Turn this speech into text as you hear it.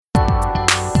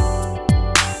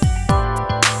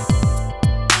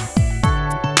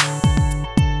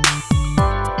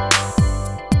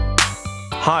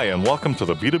Hi, and welcome to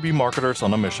the B2B Marketers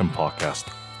on a Mission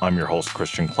podcast. I'm your host,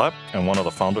 Christian Klepp, and one of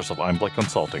the founders of Einblick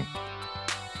Consulting.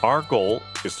 Our goal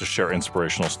is to share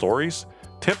inspirational stories,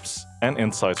 tips, and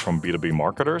insights from B2B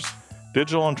marketers,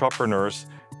 digital entrepreneurs,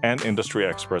 and industry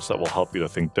experts that will help you to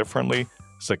think differently,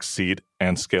 succeed,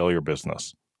 and scale your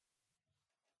business.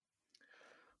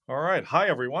 All right. Hi,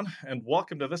 everyone, and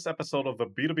welcome to this episode of the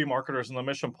B2B Marketers on a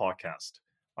Mission podcast.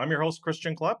 I'm your host,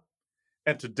 Christian Klepp.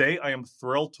 And today I am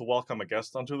thrilled to welcome a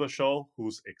guest onto the show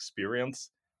whose experience,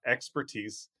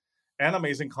 expertise, and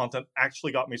amazing content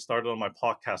actually got me started on my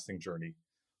podcasting journey.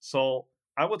 So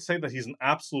I would say that he's an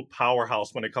absolute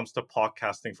powerhouse when it comes to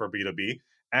podcasting for B2B,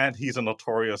 and he's a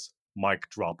notorious mic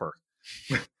dropper.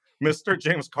 Mr.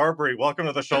 James Carberry, welcome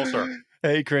to the show, sir.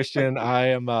 Hey, Christian, I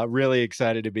am really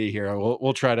excited to be here.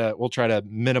 We'll try to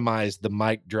minimize the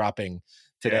mic dropping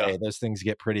today. Those things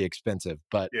get pretty expensive,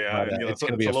 but it's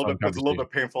going to be a fun conversation. It's a little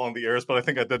bit painful on the ears, but I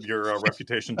think I did your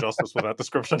reputation justice with that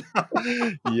description.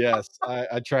 Yes,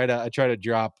 I try to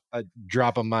drop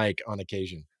a mic on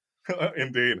occasion.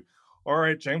 Indeed. All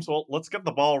right, James. Well, let's get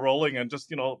the ball rolling and just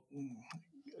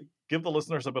give the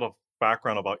listeners a bit of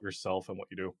background about yourself and what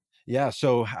you do. Yeah,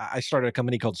 so I started a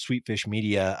company called Sweetfish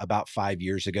Media about 5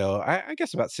 years ago. I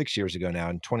guess about 6 years ago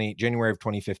now, in January of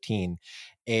 2015.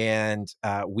 And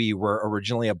we were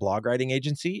originally a blog writing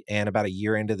agency. And about a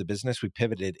year into the business, we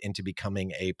pivoted into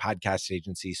becoming a podcast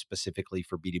agency specifically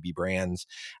for B2B brands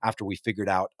after we figured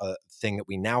out a thing that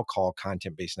we now call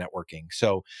content-based networking.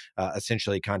 So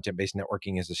essentially, content-based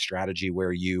networking is a strategy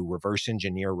where you reverse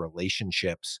engineer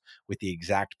relationships with the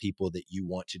exact people that you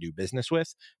want to do business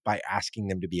with by asking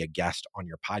them to be a guest on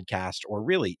your podcast, or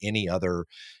really any other,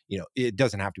 it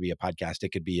doesn't have to be a podcast.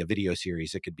 It could be a video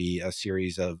series. It could be a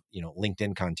series of,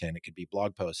 LinkedIn content. It could be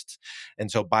blog posts.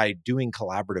 And so by doing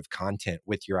collaborative content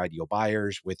with your ideal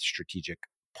buyers, with strategic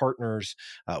partners,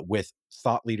 with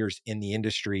thought leaders in the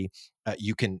industry,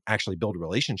 you can actually build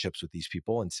relationships with these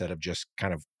people instead of just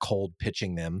kind of cold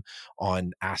pitching them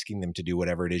on asking them to do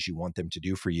whatever it is you want them to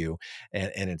do for you,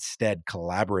 and instead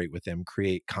collaborate with them,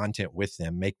 create content with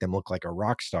them, make them look like a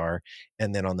rock star.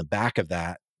 And then on the back of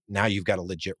that, now you've got a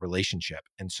legit relationship.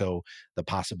 And so the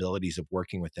possibilities of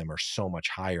working with them are so much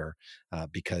higher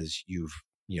because you've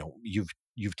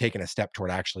taken a step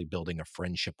toward actually building a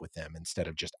friendship with them instead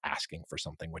of just asking for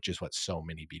something, which is what so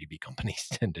many B2B companies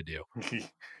tend to do.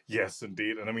 Yes,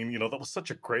 indeed. And I mean, that was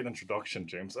such a great introduction,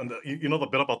 James. And the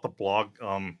bit about the blog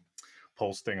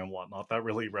posting and whatnot, that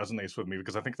really resonates with me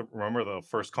because I think remember the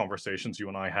first conversations you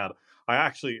and I had, I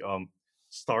actually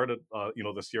started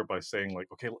this year by saying like,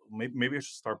 okay, maybe I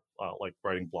should start like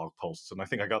writing blog posts. And I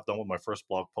think I got done with my first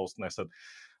blog post and I said,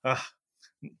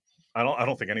 I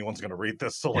don't think anyone's going to read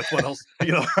this. So like, what else?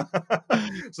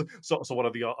 So what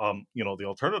are the the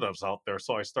alternatives out there?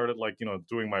 So I started like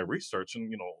doing my research, and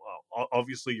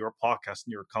obviously your podcast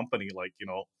and your company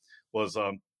was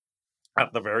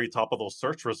at the very top of those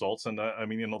search results, and I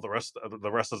mean the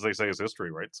rest, as they say, is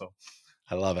history, right? So.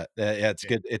 I love it. Yeah, it's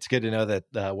good. It's good to know that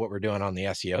what we're doing on the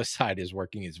SEO side is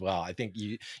working as well. I think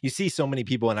you see so many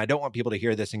people, and I don't want people to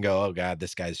hear this and go, "Oh God,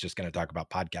 this guy's just going to talk about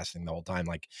podcasting the whole time."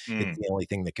 Like it's the only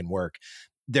thing that can work.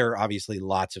 There are obviously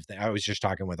lots of things. I was just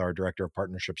talking with our director of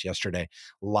partnerships yesterday.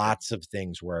 Lots of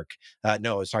things work. I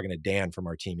was talking to Dan from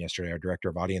our team yesterday, our director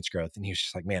of audience growth, and he was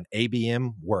just like, "Man,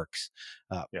 ABM works,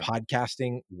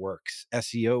 podcasting works,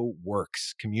 SEO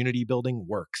works, community building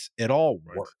works. It all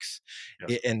works."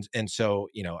 Yes. And so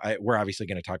we're obviously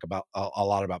going to talk about a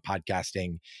lot about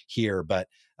podcasting here, but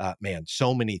man,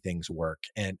 so many things work,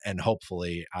 and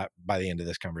hopefully by the end of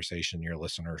this conversation, your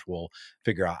listeners will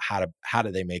figure out how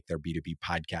do they make their B2B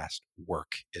podcast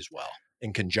work as well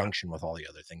in conjunction with all the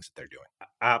other things that they're doing.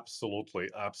 Absolutely,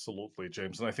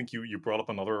 James. And I think you brought up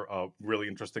another really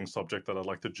interesting subject that I'd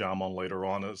like to jam on later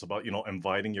on. Is about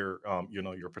inviting your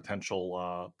your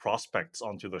potential prospects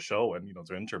onto the show and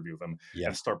to interview them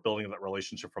and start building that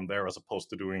relationship from there, as opposed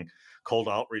to doing cold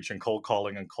outreach and cold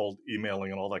calling and cold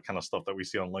emailing and all that kind of stuff that we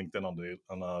see on LinkedIn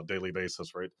on a daily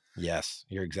basis, right? Yes,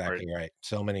 you're exactly right.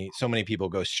 So many people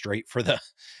go straight for the,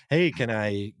 hey, can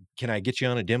I get you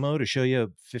on a demo to show you a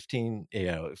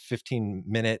 15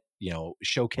 minute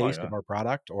showcase of our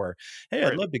product, or hey,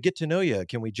 I'd love to get to know you.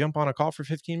 Can we jump on a call for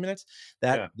 15 minutes?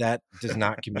 That does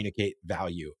not communicate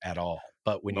value at all.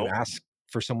 But when you ask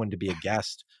for someone to be a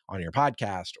guest on your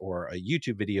podcast or a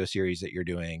YouTube video series that you're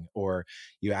doing, or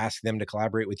you ask them to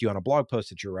collaborate with you on a blog post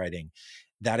that you're writing,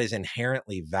 that is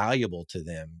inherently valuable to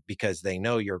them because they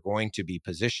know you're going to be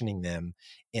positioning them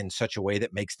in such a way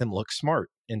that makes them look smart.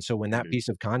 And so when that piece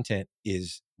of content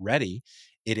is ready,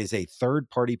 it is a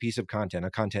third-party piece of content,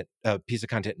 a piece of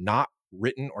content not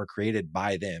written or created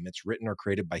by them. It's written or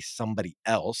created by somebody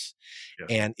else, Yes.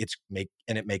 and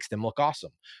it makes them look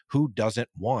awesome. Who doesn't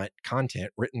want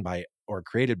content written by or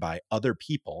created by other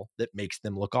people that makes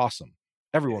them look awesome?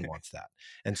 Everyone wants that.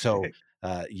 And so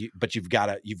but you've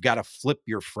got to flip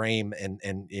your frame, and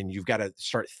you've got to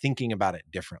start thinking about it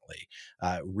differently.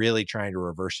 Really trying to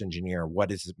reverse engineer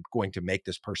what is going to make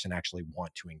this person actually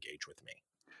want to engage with me.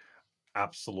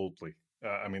 Absolutely.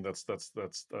 I mean, that's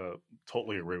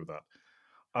totally agree with that.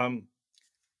 Um,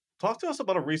 Talk to us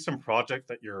about a recent project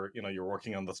that you're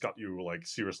working on that's got you like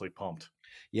seriously pumped.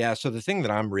 Yeah. So the thing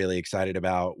that I'm really excited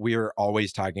about, we're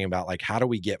always talking about like, how do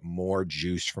we get more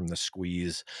juice from the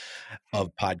squeeze Hmm.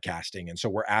 of podcasting? And so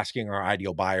we're asking our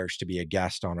ideal buyers to be a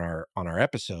guest on our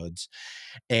episodes.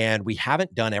 And we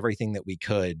haven't done everything that we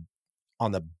could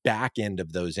on the back end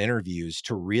of those interviews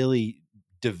to really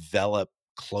develop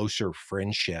closer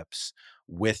friendships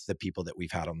with the people that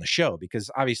we've had on the show,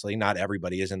 because obviously not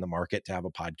everybody is in the market to have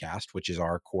a podcast, which is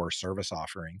our core service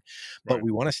offering. But Right.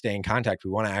 we want to stay in contact.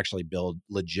 We want to actually build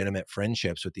legitimate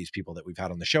friendships with these people that we've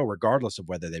had on the show, regardless of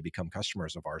whether they become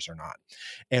customers of ours or not.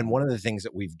 And Hmm. one of the things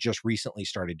that we've just recently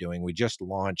started doing, we just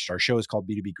launched, our show is called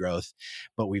B2B Growth,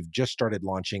 but we've just started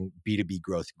launching B2B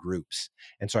growth groups.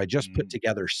 And so I just put Hmm.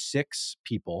 together 6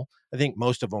 people. I think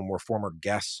most of them were former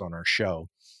guests on our show.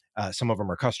 Some of them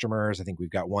are customers. I think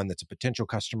we've got one that's a potential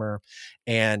customer.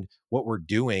 And what we're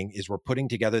doing is we're putting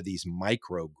together these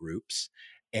micro groups,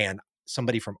 and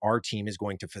somebody from our team is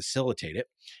going to facilitate it.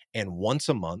 And once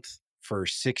a month, for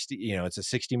 60, it's a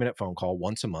 60-minute phone call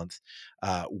once a month.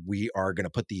 We are going to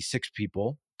put these 6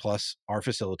 people plus our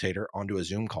facilitator onto a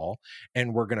Zoom call,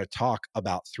 and we're going to talk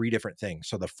about 3 different things.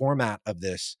 So the format of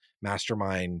this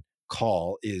mastermind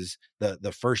call is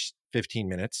the first 15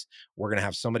 minutes, we're going to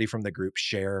have somebody from the group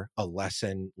share a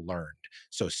lesson learned.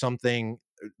 So something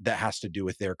that has to do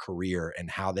with their career and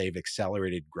how they've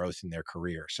accelerated growth in their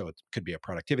career. So it could be a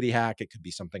productivity hack. It could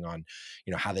be something on,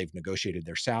 how they've negotiated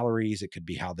their salaries. It could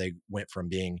be how they went from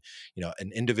being,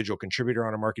 an individual contributor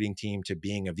on a marketing team to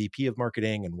being a VP of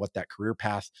marketing, and what that career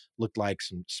path looked like,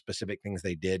 some specific things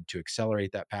they did to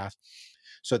accelerate that path.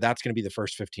 So that's going to be the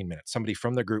first 15 minutes, somebody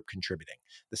from the group contributing.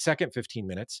 The second 15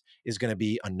 minutes is going to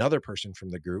be another person from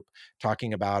the group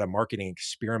talking about a marketing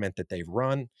experiment that they've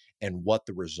run and what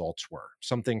the results were,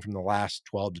 something from the last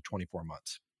 12 to 24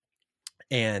 months.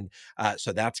 And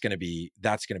so that's going to be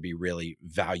really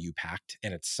value packed,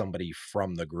 and it's somebody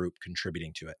from the group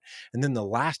contributing to it. And then the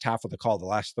last half of the call, the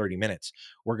last 30 minutes,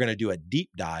 we're going to do a deep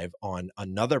dive on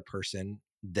another person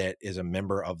that is a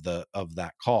member of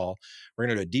that call. We're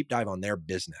going to do a deep dive on their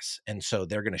business, and so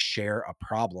they're going to share a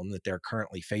problem that they're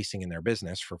currently facing in their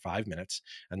business for 5 minutes,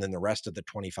 and then the rest of the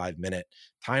 25-minute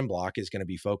time block is going to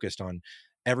be focused on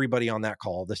everybody on that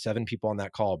call, the 7 people on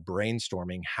that call,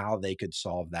 brainstorming how they could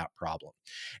solve that problem.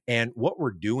 And what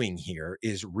we're doing here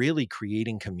is really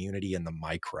creating community in the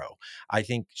micro. I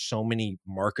think so many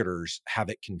marketers have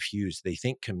it confused. They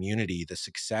think community, the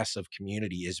success of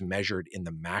community, is measured in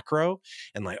the macro,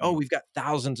 and like, oh, Hmm. we've got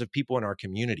thousands of people in our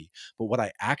community. But what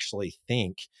I actually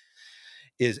think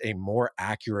is a more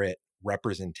accurate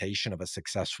representation of a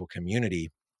successful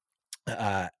community,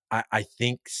 I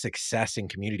think success in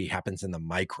community happens in the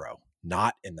micro,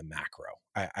 not in the macro.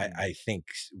 Hmm. I think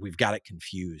we've got it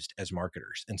confused as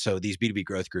marketers. And so these B2B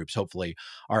growth groups hopefully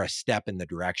are a step in the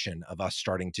direction of us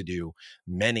starting to do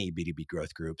many B2B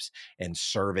growth groups and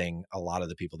serving a lot of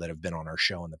the people that have been on our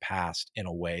show in the past in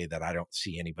a way that I don't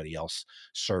see anybody else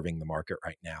serving the market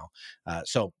right now.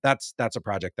 So that's a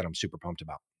project that I'm super pumped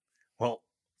about. Well,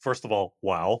 first of all,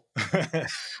 wow.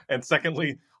 And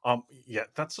secondly, yeah,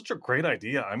 that's such a great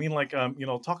idea. I mean, like,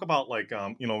 talk about like,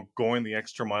 going the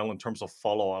extra mile in terms of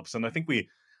follow-ups. And I think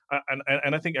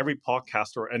and I think every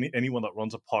podcaster or anyone that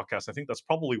runs a podcast, I think that's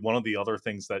probably one of the other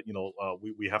things that,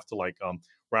 we have to like,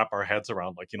 wrap our heads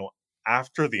around, like,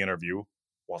 after the interview,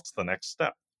 what's the next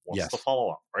step? What's the Yes.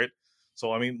 follow-up, right?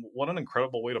 So, I mean, what an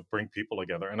incredible way to bring people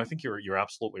together. And I think you're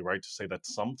absolutely right to say that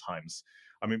sometimes,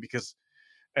 I mean, because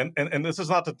and this is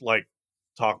not to like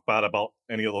talk bad about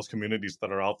any of those communities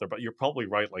that are out there, but you're probably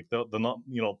right. Like the not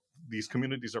these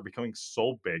communities are becoming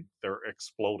so big, they're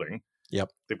exploding. Yep.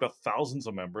 They've got thousands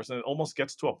of members, and it almost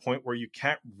gets to a point where you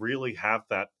can't really have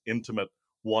that intimate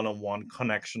one-on-one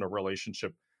connection or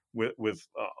relationship with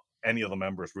any of the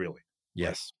members, really, right?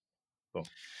 Yes. So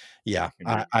Yeah,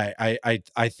 indeed,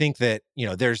 I think that,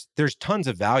 there's tons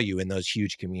of value in those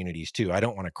huge communities too. I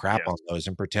don't want to crap yes, on those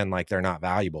and pretend like they're not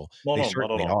valuable. no, They no, not at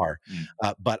certainly all. are.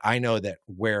 Mm. But I know that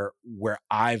where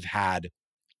I've had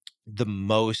the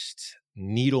most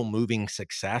needle moving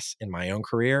success in my own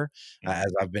career, Hmm.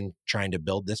 as I've been trying to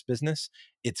build this business,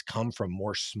 it's come from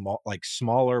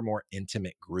smaller, more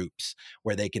intimate groups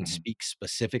where they can Hmm. speak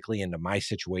specifically into my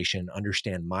situation,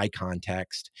 understand my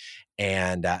context.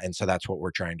 And so that's what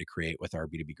we're trying to create with our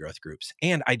B2B growth groups.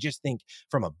 And I just think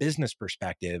from a business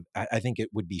perspective, I think it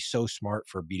would be so smart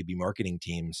for B2B marketing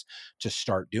teams to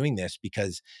start doing this,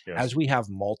 because Yes. as we have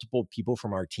multiple people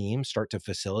from our team start to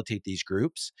facilitate these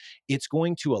groups, it's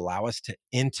going to allow us to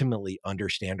intimately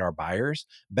understand our buyers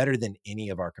better than any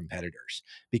of our competitors,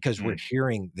 because we're Mm,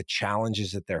 hearing the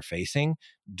challenges that they're facing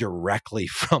directly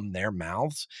from their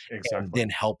mouths, and exactly. then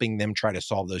helping them try to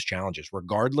solve those challenges,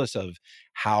 regardless of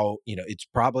how, it's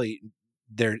probably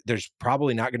there's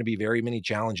probably not going to be very many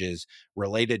challenges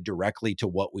related directly to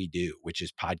what we do, which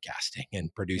is podcasting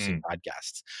and producing Mm,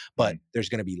 podcasts. But mm, there's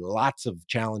going to be lots of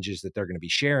challenges that they're going to be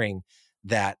sharing,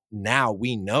 that now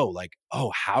we know, like,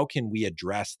 oh, how can we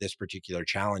address this particular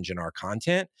challenge in our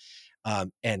content?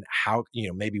 And how,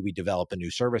 maybe we develop a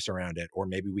new service around it, or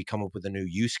maybe we come up with a new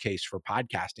use case for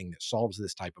podcasting that solves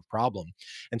this type of problem.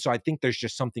 And so I think there's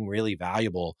just something really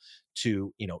valuable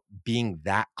to, being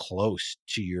that close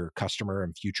to your customer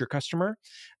and future customer,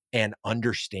 and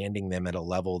understanding them at a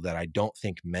level that I don't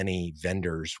think many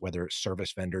vendors, whether it's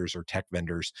service vendors or tech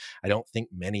vendors, I don't think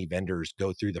many vendors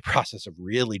go through the process of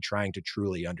really trying to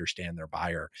truly understand their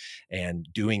buyer. And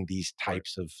doing these right.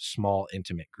 types of small,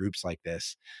 intimate groups like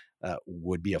this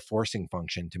would be a forcing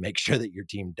function to make sure that your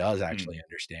team does Mm, actually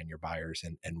understand your buyers,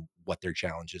 and what their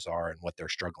challenges are and what they're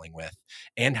struggling with,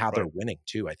 and how they're right. winning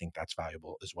too. I think that's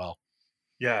valuable as well.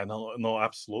 Yeah, no, no,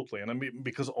 absolutely. And I mean,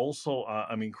 because also,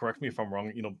 I mean, correct me if I'm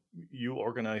wrong, you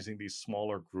organizing these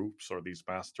smaller groups or these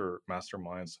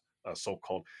masterminds, so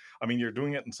called. I mean, you're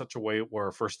doing it in such a way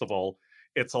where, first of all,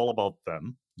 it's all about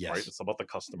them, right? Yes. It's about the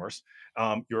customers.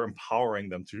 You're empowering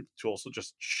them to also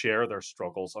just share their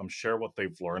struggles, share what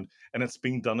they've learned, and it's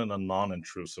being done in a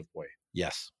non-intrusive way.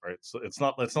 Yes. Right. So it's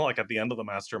not like at the end of the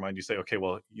mastermind you say, okay,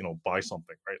 well, buy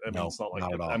something, right? I mean, No, it's not like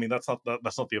not at it. I all. mean, that's not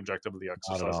the objective of the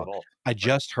Not at exercise all. at all. I Right.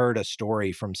 just heard a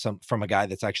story from a guy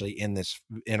that's actually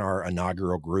in our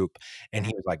inaugural group, and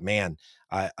he Mhm. was like, "Man,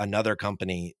 another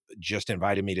company just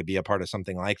invited me to be a part of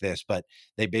something like this, but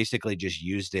they basically just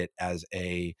used it as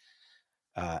a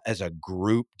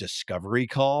group discovery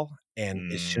call. And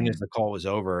as soon as Mm. the call was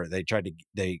over, they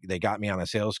got me on a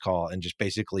sales call and just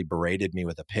basically berated me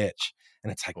with a pitch.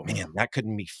 And it's like, man, Oof. that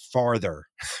couldn't be farther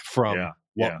from Yeah.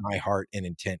 what Yeah. my heart and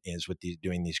intent is with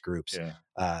doing these groups. Yeah.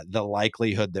 The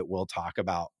likelihood that we'll talk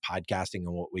about podcasting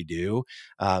and what we do,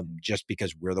 just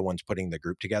because we're the ones putting the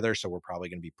group together. So we're probably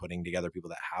going to be putting together people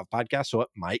that have podcasts. So it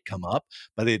might come up,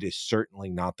 but it is certainly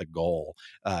not the goal.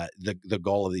 The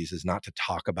goal of these is not to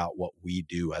talk about what we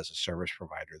do as a service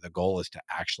provider. The goal is to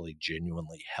actually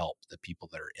genuinely help the people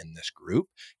that are in this group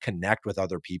connect with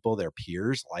other people, their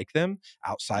peers like them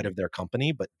outside Mm. of their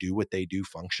company, but do what they do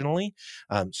functionally,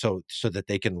 so that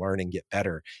they can learn and get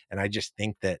better. And I just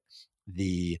think that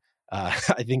the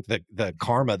I think the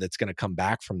karma that's going to come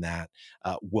back from that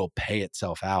will pay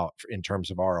itself out in terms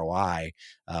of ROI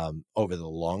over the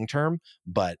long term,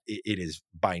 but it is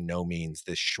by no means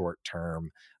this short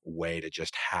term way to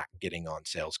just hack getting on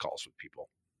sales calls with people.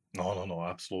 No, no, no,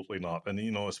 absolutely not. And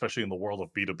especially in the world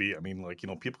of B2B, I mean, like,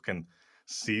 people can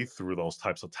see through those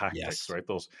types of tactics, Yes. right?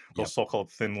 Those Yep.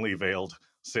 so-called thinly veiled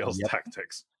sales Yep.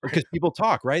 tactics, right? Because people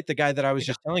talk, right? The guy that I was Yeah.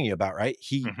 just telling you about, right?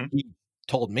 He Hmm. he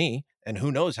told me, and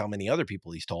who knows how many other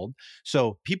people he's told.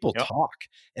 So people Yeah. talk.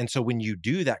 And so when you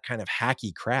do that kind of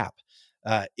hacky crap,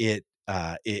 it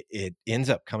ends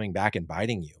up coming back and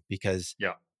biting you, because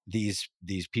Yeah. these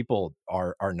people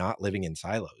are not living in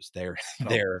silos. They're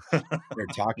No. they're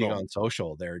talking No. on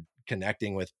social. They're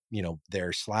connecting with,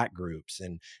 their Slack groups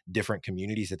and different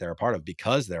communities that they're a part of,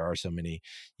 because there are so many,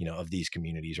 of these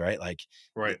communities, right? Like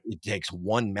Right. it takes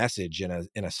one message in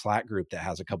a Slack group that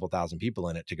has a couple thousand people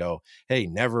in it to go, hey,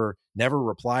 never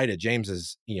reply to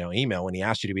James's, email when he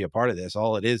asked you to be a part of this.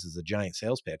 All it is a giant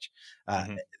sales pitch. Uh,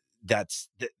 Hmm. that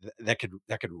could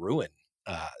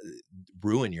uh,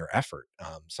 ruin your effort.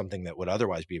 Something that would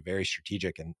otherwise be a very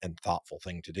strategic and thoughtful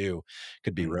thing to do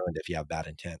could be Hmm. ruined if you have bad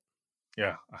intent.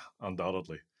 Yeah,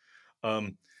 undoubtedly.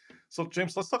 Um, so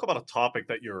James, let's talk about a topic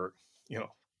that you're, you know,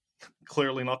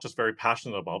 clearly not just very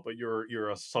passionate about, but you're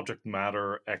a subject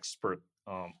matter expert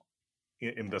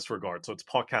in this regard. So it's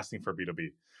podcasting for B2B.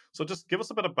 So just give us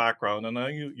a bit of background. And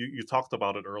I know you talked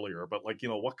about it earlier, but like,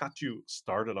 what got you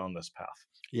started on this path?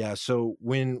 Yeah. So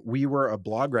when we were a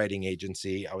blog writing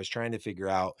agency, I was trying to figure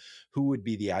out who would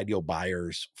be the ideal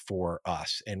buyers for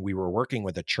us. And we were working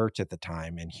with a church at the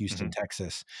time in Houston, Hmm.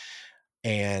 Texas.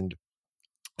 And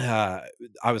uh,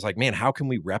 I was like, man, how can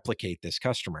we replicate this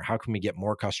customer? How can we get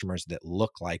more customers that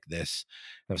look like this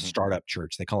Hmm. startup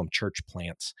church? They call them church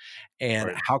plants. And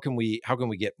Right. how can we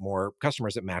get more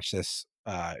customers that match this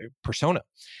persona?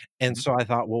 And Hmm. so I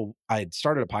thought, well, I had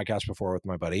started a podcast before with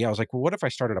my buddy. I was like, well, what if I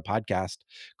started a podcast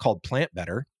called Plant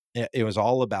Better? It was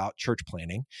all about church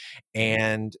planting. Hmm.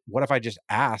 And what if I just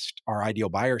asked our ideal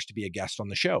buyers to be a guest on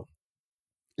the show?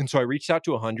 And so I reached out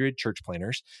to 100 church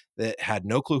planners that had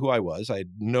no clue who I was. I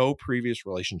had no previous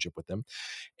relationship with them.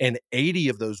 And 80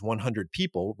 of those 100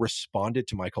 people responded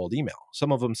to my cold email.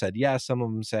 Some of them said yes. Some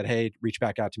of them said, hey, reach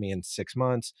back out to me in 6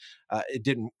 months. It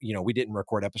didn't, we didn't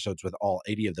record episodes with all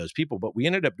 80 of those people, but we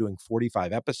ended up doing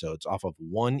 45 episodes off of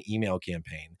one email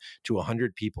campaign to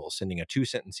 100 people, sending a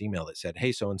 2-sentence email that said,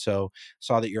 hey, so and so,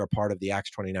 saw that you're a part of the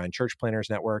Acts 29 Church Planners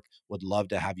Network. Would love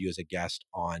to have you as a guest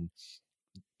on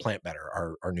Plant Better,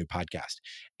 our new podcast.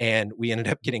 And we ended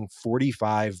up getting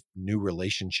 45 new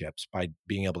relationships by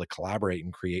being able to collaborate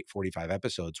and create 45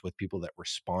 episodes with people that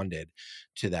responded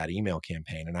to that email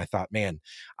campaign. And I thought, man,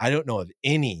 I don't know of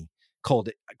any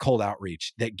cold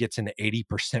outreach that gets an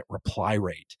 80% reply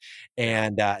rate.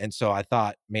 Yeah. And so I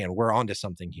thought, man, we're onto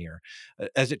something here.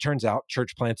 As it turns out,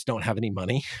 church plants don't have any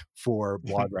money for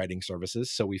blog writing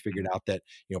services. So we figured Mhm. out that,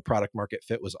 product market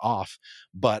fit was off.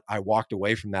 But I walked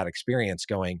away from that experience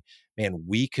going, man,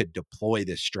 we could deploy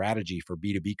this strategy for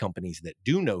B2B companies that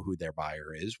do know who their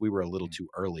buyer is. We were a little Mhm. too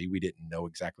early. We didn't know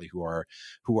exactly who our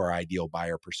ideal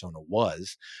buyer persona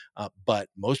was. But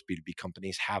most B2B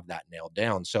companies have that nailed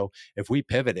down. So if we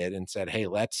pivoted and said, hey,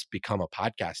 let's become a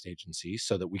podcast agency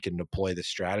so that we can deploy this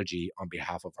strategy on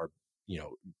behalf of our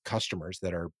customers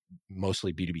that are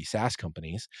mostly B2B SaaS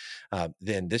companies,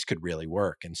 then this could really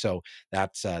work. And so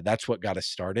that's what got us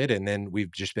started. And then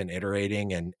we've just been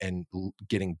iterating and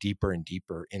getting deeper and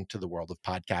deeper into the world of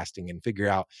podcasting and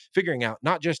figuring out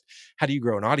not just how do you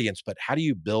grow an audience, but how do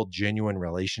you build genuine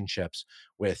relationships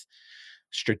with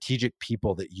strategic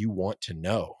people that you want to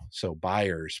know. So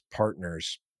buyers,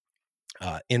 partners,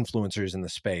 influencers in the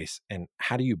space, and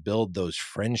how do you build those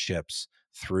friendships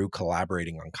through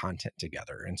collaborating on content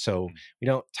together? And so Mhm. we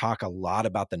don't talk a lot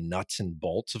about the nuts and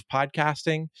bolts of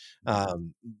podcasting. Mhm.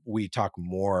 um, we talk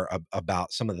more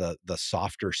about some of the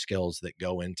softer skills that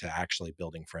go into actually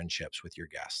building friendships with your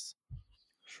guests.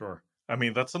 Sure. I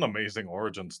mean, that's an amazing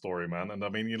origin story, man. And I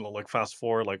mean, like fast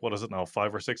forward, like what is it now,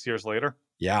 5 or 6 years later?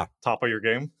 Yeah. Top of your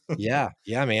game. Yeah,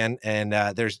 man, and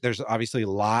there's obviously a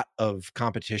lot of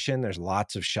competition. There's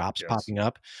lots of shops Yes. popping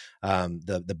up.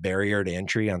 The barrier to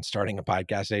entry on starting a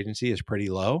podcast agency is pretty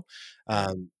low,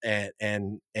 Yeah.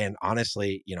 and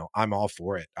honestly, I'm all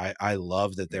for it. I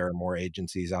love that Yeah. there are more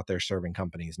agencies out there serving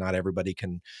companies. Not everybody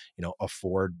can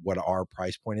afford what our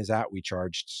price point is at. We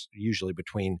charge usually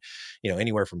between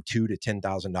anywhere from $2,000 to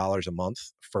 $10,000 a month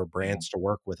for Mhm. brands to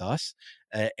work with us,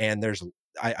 and there's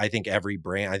I think every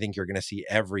brand, I think you're going to see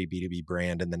every B2B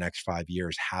brand in the next 5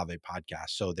 years have a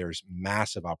podcast. So there's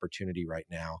massive opportunity right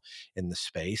now in the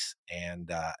space. And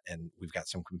we've got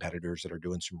some competitors that are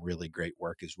doing some really great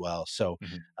work as well. So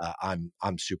Mhm.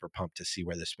 I'm super pumped to see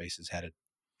where this space is headed.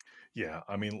 Yeah,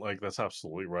 I mean, like that's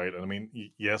absolutely right. And I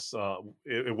mean, yes,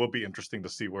 it will be interesting to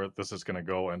see where this is going to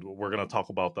go, and we're going to talk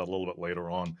about that a little bit later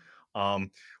on.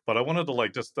 But I wanted to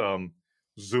like just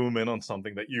zoom in on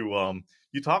something that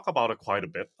you talk about it quite a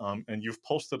bit, and you've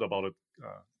posted about it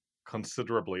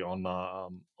considerably on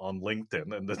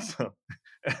LinkedIn, and it's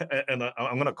and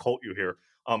I'm going to quote you here.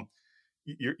 Um,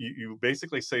 you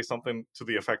basically say something to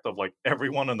the effect of like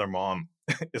everyone and their mom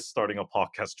is starting a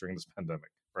podcast during this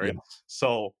pandemic, right? Yes.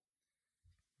 So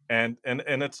and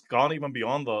it's gone even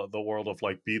beyond the world of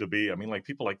like B2B. I mean, like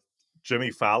people like Jimmy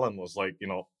Fallon was like,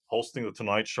 hosting the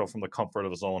Tonight Show from the comfort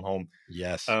of his own home.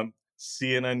 Yes.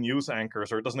 CNN news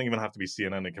anchors, or it doesn't even have to be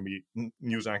CNN, it can be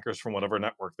news anchors from whatever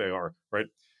network they are, right?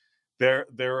 They're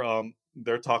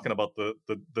talking about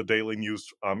the daily news,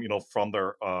 from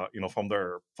their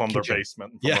Kitchen.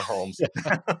 basement and from Yeah. their homes.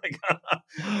 Yeah. Like,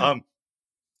 um,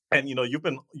 and you've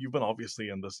been obviously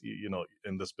in this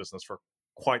in this business for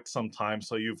quite some time,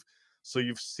 so you've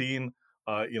seen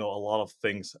a lot of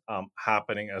things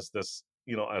happening as this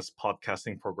as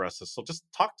podcasting progresses. So just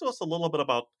talk to us a little bit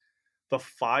about the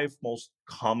five most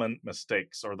common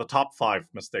mistakes, or the top five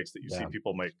mistakes that you see Yeah.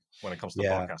 people make when it comes to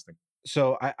Yeah. podcasting.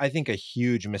 So I think a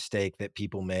huge mistake that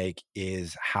people make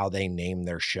is how they name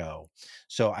their show.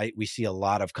 So we see a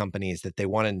lot of companies that they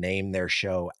want to name their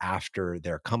show after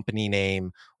their company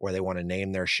name, or they want to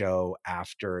name their show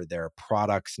after their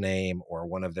product's name or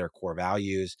one of their core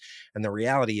values. And the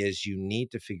reality is you need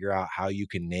to figure out how you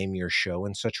can name your show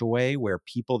in such a way where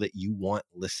people that you want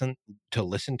listen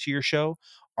to your show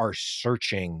are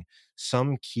searching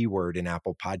some keyword in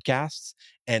Apple Podcasts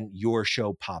and your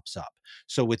show pops up.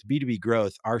 So with B2B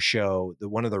Growth, our show,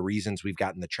 one of the reasons we've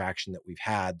gotten the traction that we've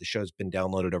had, the show's been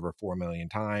downloaded over 4 million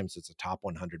times. It's a top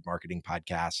 100 marketing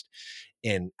podcast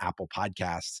in Apple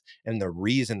Podcasts. And the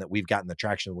reason that we've gotten the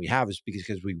traction we have is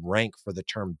because we rank for the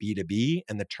term B2B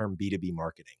and the term B2B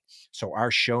marketing. So our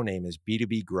show name is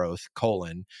B2B Growth,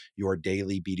 your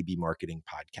daily B2B marketing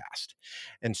podcast.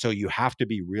 And so you have to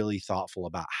be really thoughtful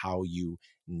about how you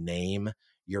name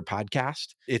your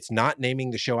podcast. It's not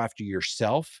naming the show after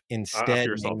yourself. After Instead,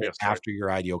 yourself, name it yes, right. after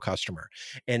your ideal customer,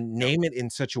 and Yep. name it in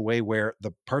such a way where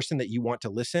the person that you want to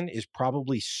listen is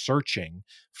probably searching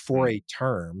for a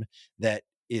term that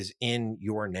is in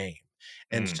your name.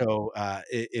 And Mm. so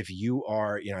if you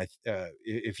are,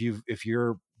 if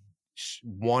you're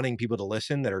wanting people to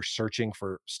listen that are searching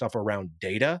for stuff around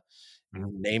data,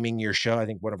 naming your show, I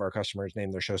think one of our customers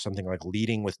named their show something like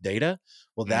Leading with Data.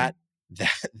 Well, that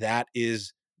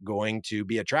is going to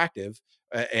be attractive,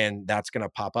 and that's going to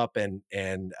pop up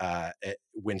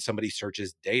when somebody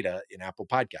searches data in Apple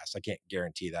Podcasts. I can't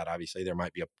guarantee that. Obviously, there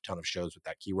might be a ton of shows with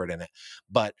that keyword in it,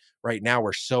 but right now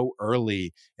we're so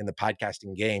early in the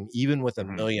podcasting game. Even with a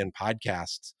million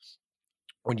podcasts,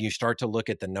 when you start to look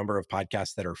at the number of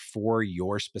podcasts that are for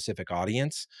your specific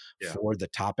audience, for the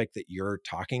topic that you're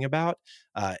talking about,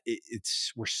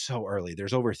 we're so early.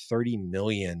 There's over 30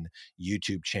 million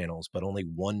YouTube channels, but only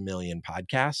 1 million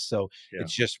podcasts. So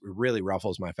it really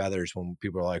ruffles my feathers when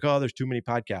people are like, "Oh, there's too many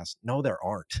podcasts." No, there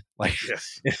aren't. Like,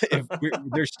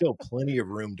 there's still plenty of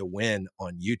room to win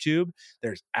on YouTube.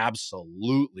 There's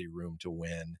absolutely room to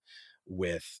win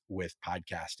with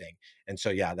podcasting. And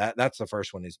so that's the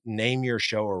first one, is name your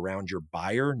show around your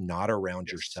buyer, not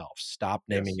around yourself. Stop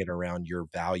naming it around your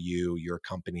value, your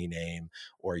company name,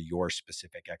 or your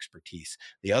specific expertise.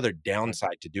 The other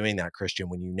downside to doing that, Christian,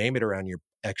 when you name it around your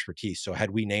expertise, so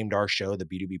had we named our show the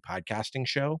B2B Podcasting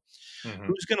Show,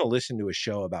 who's going to listen to a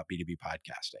show about B2B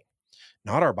podcasting?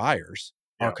 Not our buyers,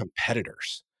 our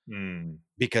competitors.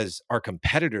 Because our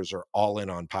competitors are all in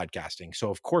on podcasting. So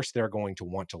of course they're going to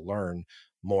want to learn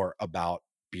more about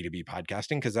B2B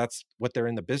podcasting because that's what they're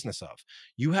in the business of.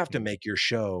 You have to make your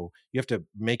show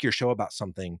about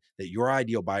something that your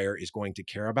ideal buyer is going to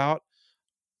care about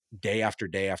day after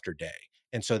day after day.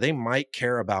 And so they might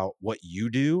care about what you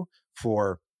do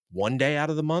for one day out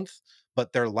of the month,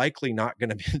 but they're likely not going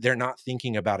to be, they're not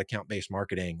thinking about account-based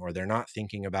marketing, or they're not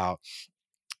thinking about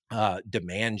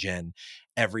demand gen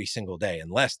every single day,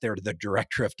 unless they're the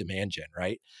director of demand gen,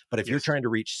 right? But if you're trying to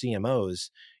reach CMOs,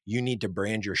 you need to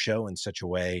brand your show in such a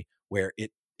way where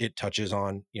it touches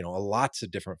on, lots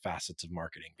of different facets of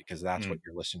marketing, because that's what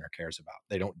your listener cares about.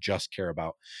 They don't just care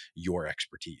about your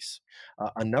expertise.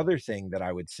 Another thing that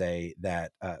I would say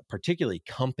that particularly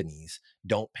companies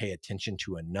don't pay attention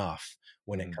to enough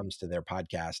when it comes to their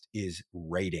podcast is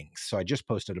ratings. So I just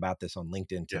posted about this on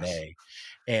LinkedIn today.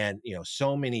 And,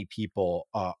 so many people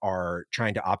are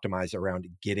trying to optimize around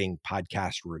getting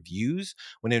podcast reviews,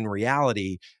 when in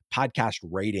reality, podcast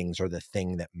ratings are the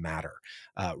thing that matter.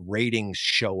 Ratings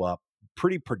show up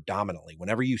pretty predominantly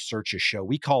whenever you search a show.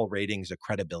 We call ratings a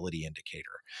credibility indicator.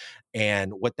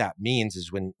 And what that means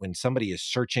is when somebody is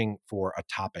searching for a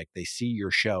topic, they see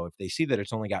your show. If they see that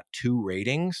it's only got 2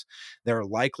 ratings, they're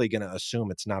likely going to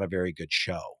assume it's not a very good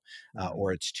show,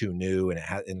 or it's too new and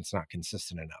it's not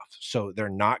consistent enough. So they're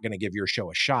not going to give your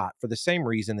show a shot, for the same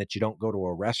reason that you don't go to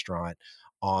a restaurant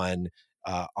on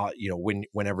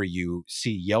whenever you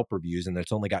see Yelp reviews and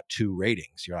it's only got 2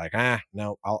 ratings, you're like,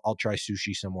 no, I'll try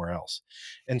sushi somewhere else.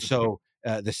 And so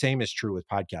the same is true with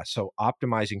podcasts. So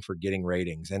optimizing for getting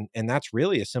ratings, and that's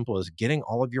really as simple as getting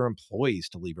all of your employees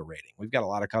to leave a rating. We've got a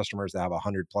lot of customers that have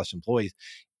 100 plus employees.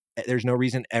 There's no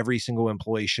reason every single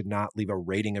employee should not leave a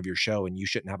rating of your show, and you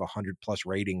shouldn't have 100 plus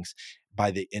ratings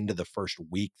by the end of the first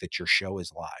week that your show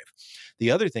is live.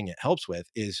 The other thing it helps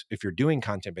with is if you're doing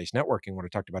content-based networking, what I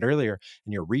talked about earlier,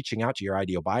 and you're reaching out to your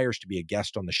ideal buyers to be a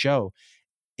guest on the show,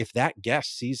 if that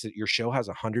guest sees that your show has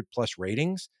 100 plus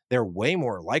ratings, they're way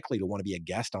more likely to want to be a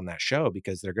guest on that show,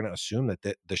 because they're going to assume that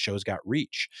the show's got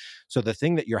reach. So the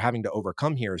thing that you're having to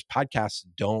overcome here is podcasts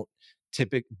don't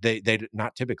they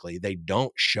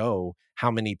don't show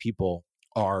how many people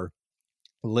are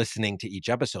listening to each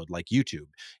episode like YouTube.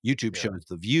 YouTube shows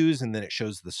the views and then it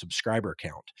shows the subscriber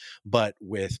count. But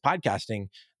with podcasting,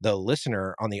 the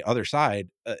listener on the other side,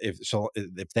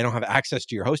 if they don't have access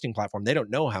to your hosting platform, they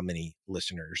don't know how many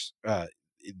listeners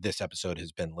this episode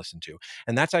has been listened to.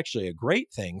 And that's actually a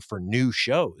great thing for new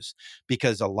shows,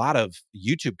 because a lot of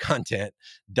YouTube content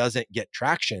doesn't get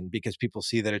traction because people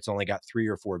see that it's only got 3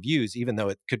 or 4 views, even though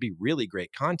it could be really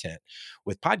great content.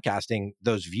 With podcasting,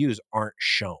 those views aren't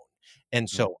shown. And Mm.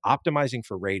 so optimizing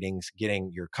for ratings,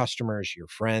 getting your customers, your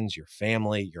friends, your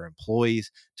family, your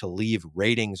employees to leave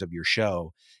ratings of your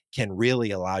show can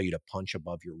really allow you to punch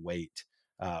above your weight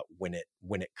when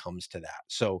it comes to that.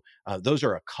 So those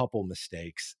are a couple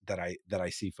mistakes that I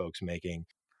see folks making.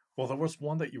 Well, there was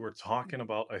one that you were talking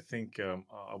about. I think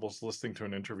I was listening to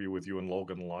an interview with you and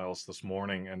Logan Lyles this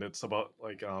morning, and it's about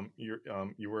like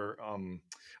you were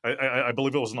I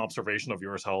believe it was an observation of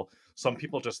yours how some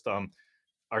people just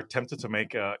are tempted to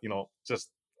make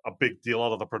just a big deal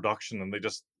out of the production, and they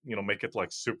just make it like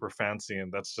super fancy,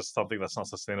 and that's just something that's not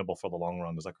sustainable for the long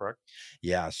run. Is that correct?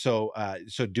 Yeah. So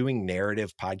doing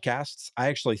narrative podcasts, I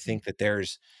actually Mm. think that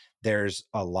there's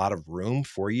a lot of room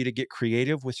for you to get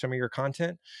creative with some of your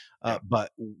content. Yeah.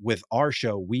 But with our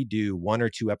show, we do 1 or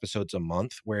 2 episodes a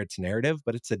month where it's narrative,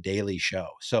 but it's a daily show.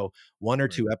 So one or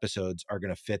Right. two episodes are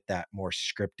going to fit that more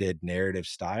scripted narrative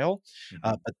style. Hmm.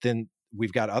 But then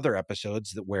we've got other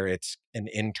episodes where it's an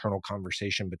internal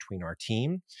conversation between our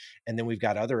team, and then we've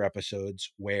got other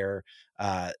episodes where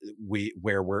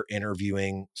we're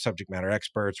interviewing subject matter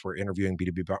experts, we're interviewing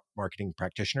B2B marketing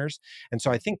practitioners. And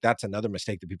so I think that's another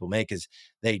mistake that people make, is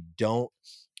they don't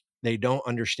they don't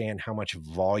understand how much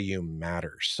volume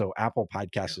matters. So Apple Yeah.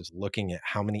 Podcasts is looking at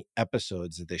how many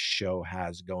episodes that this show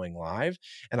has going live.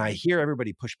 And I Hmm. hear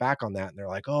everybody push back on that. And they're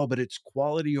like, oh, but it's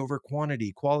quality over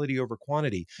quantity, quality over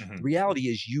quantity. The Hmm. reality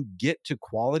is you get to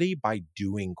quality by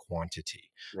doing quantity.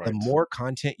 The Right. more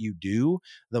content you do,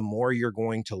 the more you're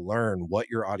going to learn what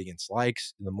your audience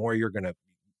likes, the more you're gonna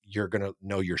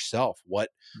know yourself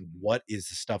Hmm. what is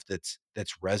the stuff that's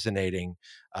resonating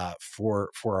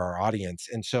for our audience.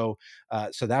 And so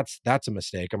that's a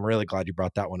mistake. I'm really glad you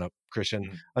brought that one up, Christian.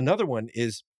 Hmm. Another one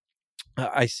is,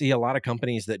 I see a lot of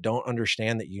companies that don't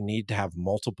understand that you need to have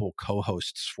multiple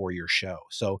co-hosts for your show.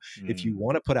 So if you Mm.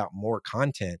 want to put out more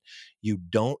content, you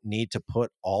don't need to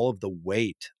put all of the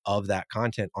weight of that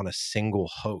content on a single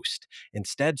host.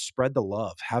 Instead, spread the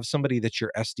love. Have somebody that's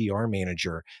your SDR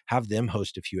manager, have them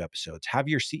host a few episodes. Have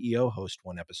your CEO host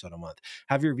 1 episode a month.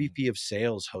 Have your Mm. VP of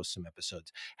sales host some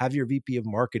episodes. Have your VP of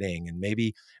marketing and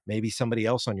maybe somebody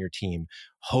else on your team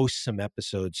host some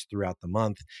episodes throughout the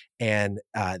month. And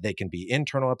they can be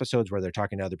internal episodes where they're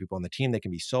talking to other people on the team. They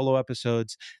can be solo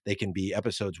episodes. They can be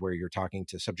episodes where you're talking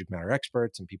to subject matter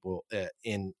experts and people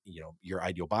in your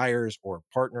ideal buyers or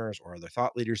partners or other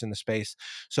thought leaders in the space.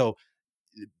 So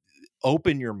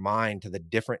open your mind to the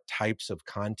different types of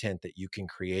content that you can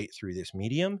create through this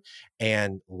medium,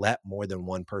 and let more than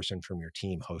one person from your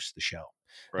team host the show.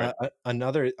 Right.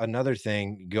 Another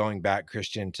thing, going back,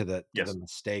 Christian, to the Yes.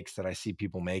 mistakes that I see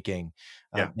people making,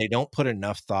 Yeah. they don't put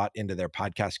enough thought into their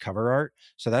podcast cover art.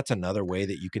 So that's another way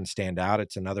that you can stand out.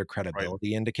 It's another Right.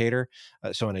 credibility indicator.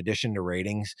 So in addition to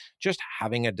ratings, just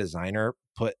having a designer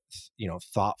put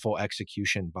thoughtful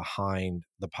execution behind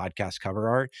the podcast cover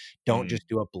art. Don't Mm. just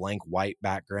do a blank white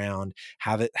background.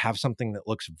 Have something that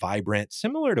looks vibrant,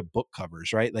 similar to book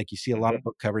covers, right? Like you see a lot of Hmm.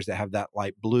 book covers that have that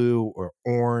light blue or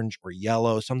orange or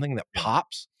yellow, something that Yeah.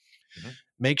 pops. Hmm.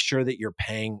 Make sure that you're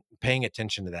paying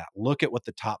attention to that. Look at what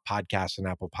the top podcasts and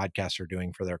Apple Podcasts are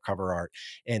doing for their cover art,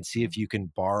 and see Hmm. if you can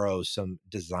borrow some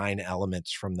design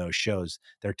elements from those shows.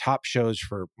 They're top shows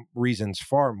for reasons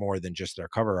far more than just their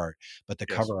cover art, but the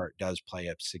Yes. cover art does play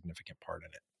a significant part in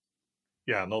it.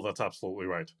 Yeah. No, that's absolutely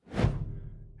right.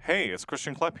 Hey, it's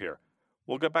Christian Klepp here.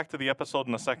 We'll get back to the episode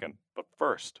in a second, but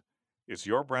first, is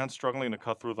your brand struggling to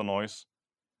cut through the noise?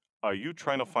 Are you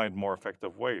trying to find more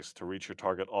effective ways to reach your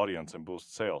target audience and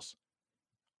boost sales?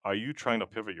 Are you trying to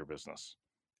pivot your business?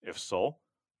 If so,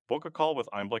 book a call with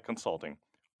Einblick Consulting.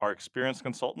 Our experienced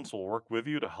consultants will work with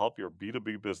you to help your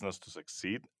B2B business to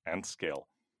succeed and scale.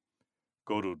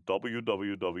 Go to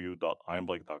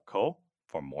www.einblick.co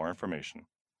for more information.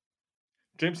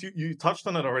 James, you touched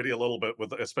on it already a little bit,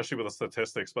 with especially with the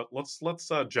statistics, but let's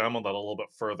jam on that a little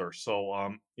bit further.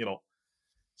 So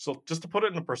so just to put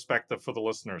it in perspective for the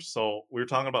listeners, so we were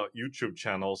talking about YouTube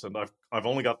channels, and I've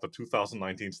only got the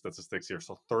 2019 statistics here,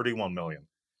 so 31 million.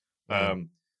 Mm,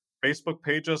 Um, Facebook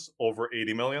pages over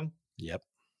 80 million. yep.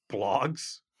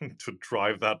 Blogs, to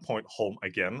drive that point home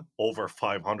again, over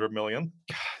 500 million,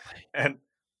 Golly. and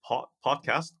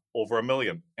podcast over a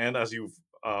million. And as you've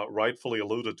rightfully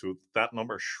alluded to, that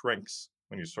number shrinks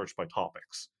when you search by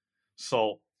topics.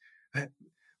 So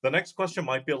the next question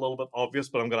might be a little bit obvious,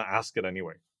 but I'm going to ask it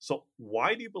anyway. So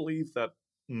why do you believe that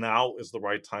now is the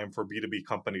right time for B2B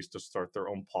companies to start their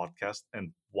own podcast?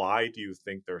 And why do you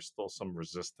think there's still some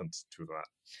resistance to that?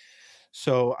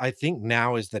 So I think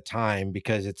now is the time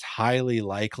because it's highly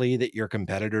likely that your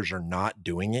competitors are not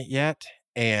doing it yet.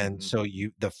 And Hmm. so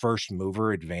the first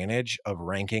mover advantage of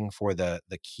ranking for the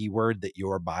keyword that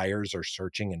your buyers are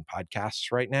searching in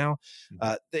podcasts right now. Hmm.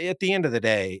 At the end of the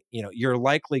day, you're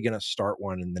likely going to start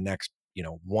one in the next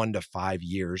 1 to 5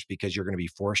 years because you're going to be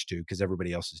forced to because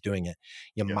everybody else is doing it.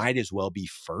 You Yes. might as well be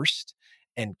first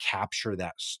and capture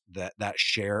that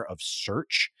share of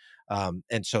search,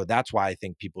 and so that's why I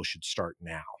think people should start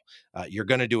now. You're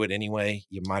going to do it anyway.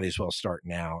 You might as well start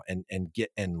now and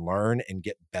get and learn and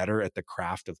get better at the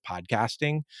craft of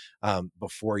podcasting,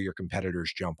 before your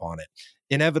competitors jump on it.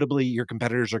 Inevitably, your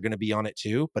competitors are going to be on it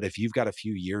too. But if you've got a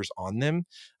few years on them,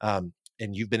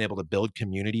 and you've been able to build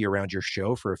community around your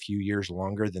show for a few years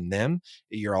longer than them,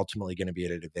 you're ultimately going to be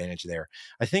at an advantage there.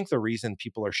 I think the reason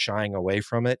people are shying away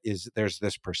from it is there's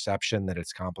this perception that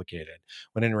it's complicated,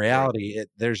 when in Right. reality,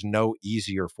 there's no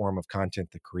easier form of content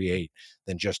to create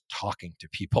than just talking to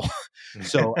people.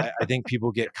 So I think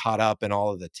people Yeah. get caught up in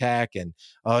all of the tech and,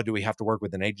 oh, do we have to work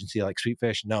with an agency like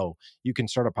Sweetfish? No, you can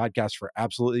start a podcast for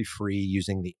absolutely free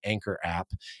using the Anchor app,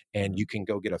 and Mhm. you can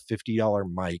go get a $50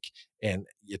 mic, and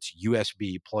it's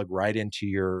USB, plug right into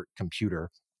your computer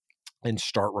and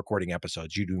start recording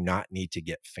episodes. You do not need to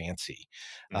get fancy,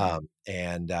 Mhm.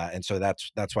 and so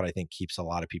that's what I think keeps a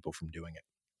lot of people from doing it.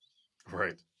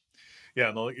 Right.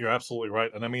 Yeah, no, you're absolutely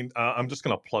right. And I mean, I'm just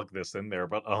gonna plug this in there,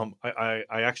 but I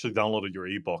actually downloaded your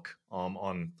ebook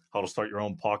on how to start your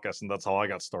own podcast, and that's how I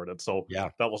got started. So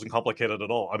Yeah. that wasn't complicated at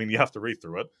all. I mean, you have to read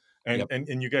through it, and Yep.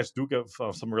 and you guys do give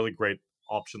some really great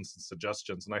options and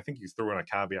suggestions. And I think you threw in a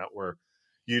caveat where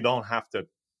you don't have to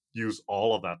use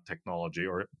all of that technology,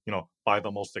 or buy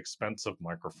the most expensive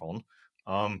microphone.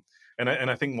 Um, and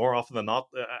I think more often than not,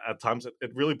 at times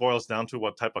it really boils down to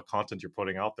what type of content you're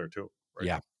putting out there too, right?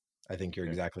 Yeah. I think you're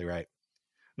Yeah. exactly right.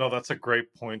 No, that's a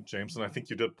great point, James, and I think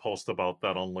you did post about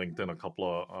that on LinkedIn a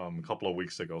couple of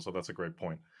weeks ago. So that's a great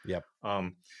point. Yep.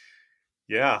 Um,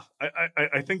 yeah,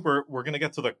 I think we're gonna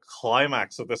get to the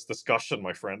climax of this discussion,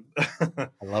 my friend,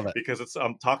 I love it. because it's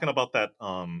talking about that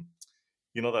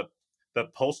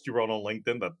that post you wrote on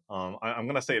LinkedIn that I'm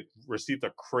gonna say it received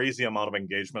a crazy amount of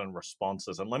engagement and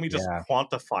responses, and let me just Yeah.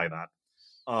 quantify that.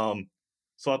 Um,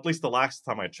 so at least the last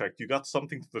time I checked, you got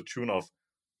something to the tune of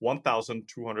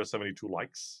 1,272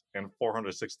 likes and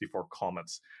 464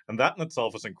 comments, and that in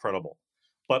itself is incredible.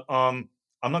 But I'm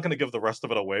not going to give the rest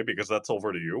of it away because that's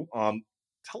over to you.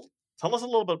 Tell tell us a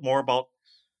little bit more about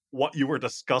what you were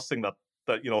discussing that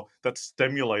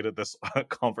stimulated this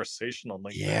conversation on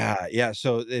LinkedIn. Yeah, yeah.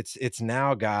 So it's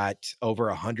now got over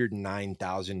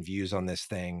 109,000 views on this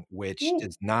thing, which Woo.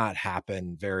 does not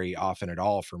happen very often at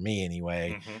all for me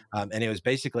anyway. Hmm. And it was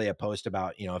basically a post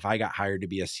about, if I got hired to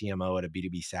be a CMO at a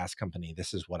B2B SaaS company,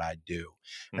 this is what I'd do.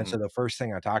 And Hmm. so the first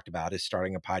thing I talked about is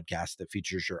starting a podcast that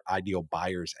features your ideal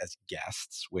buyers as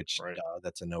guests, which Right.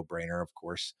 that's a no-brainer, of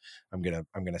course. I'm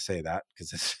gonna say that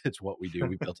because it's what we do.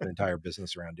 We built an entire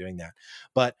business around doing that.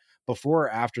 But before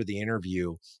or after the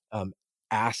interview, um,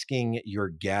 asking your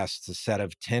guests a set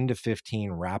of 10 to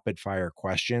 15 rapid fire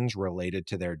questions related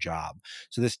to their job.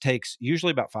 So this takes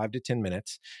usually about 5 to 10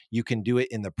 minutes. You can do it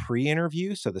in the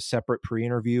pre-interview. So the separate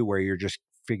pre-interview where you're just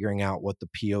figuring out what the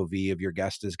POV of your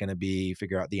guest is going to be,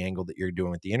 figure out the angle that you're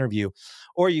doing with the interview,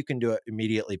 or you can do it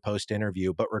immediately post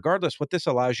interview. But regardless, what this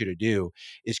allows you to do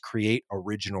is create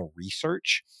original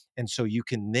research. And so you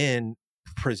can then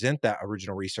present that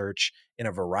original research in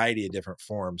a variety of different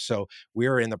forms. So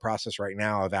we're in the process right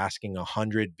now of asking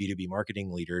 100 B2B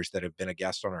marketing leaders that have been a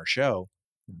guest on our show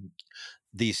Mhm.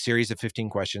 these series of 15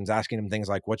 questions, asking them things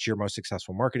like, what's your most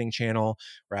successful marketing channel?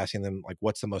 We're asking them like,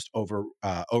 what's the most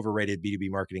overrated B2B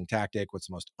marketing tactic? What's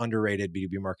the most underrated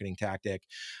B2B marketing tactic?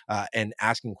 And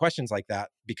asking questions like that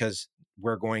because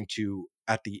we're going to,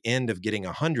 at the end of getting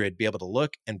 100, be able to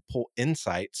look and pull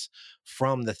insights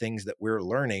from the things that we're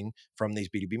learning from these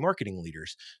B2B marketing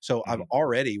leaders. So I've Mhm.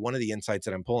 already, one of the insights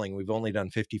that I'm pulling, we've only done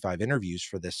 55 interviews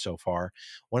for this so far.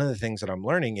 One of the things that I'm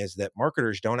learning is that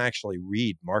marketers don't actually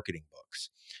read marketing books.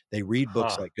 They read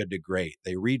books Huh. like Good to Great.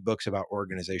 They read books about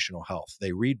organizational health.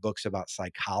 They read books about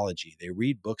psychology. They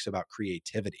read books about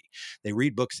creativity. They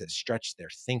read books that stretch their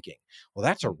thinking. Well,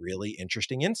 that's a Mhm. really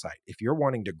interesting insight. If you're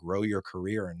wanting to grow your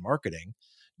career in marketing,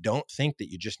 don't think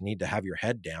that you just need to have your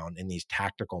head down in these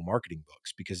tactical marketing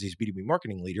books because these B2B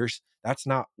marketing leaders, that's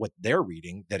not what they're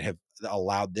reading that have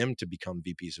allowed them to become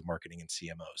VPs of marketing and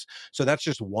CMOs. So that's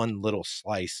just one little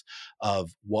slice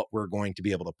of what we're going to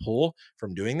be able to pull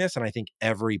from doing this. And I think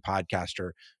every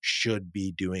podcaster should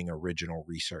be doing original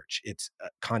research. It's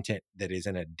content that is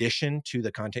in addition to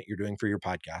the content you're doing for your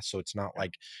podcast. So it's not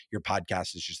like your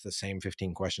podcast is just the same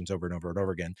 15 questions over and over and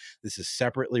over again. This is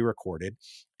separately recorded,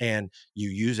 and you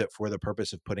use it for the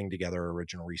purpose of putting together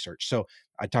original research. So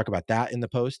I talk about that in the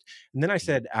post. And then I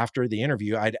said after the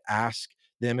interview, I'd ask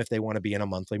them if they want to be in a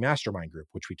monthly mastermind group,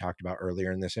 which we talked about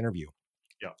earlier in this interview.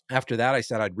 Yeah. After that, I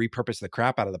said I'd repurpose the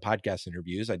crap out of the podcast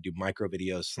interviews. I'd do micro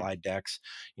videos, slide decks,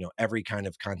 every kind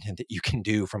of content that you can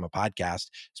do from a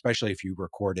podcast, especially if you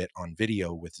record it on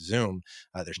video with Zoom.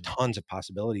 There's tons of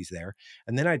possibilities there.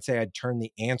 And then I'd say I'd turn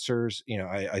the answers,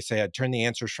 I say I'd turn the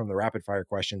answers from the rapid fire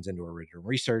questions into original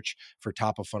research for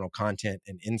top of funnel content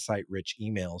and insight rich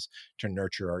emails to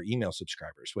nurture our email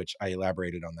subscribers, which I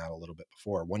elaborated on that a little bit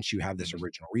before. Once you have this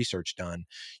original research done,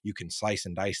 you can slice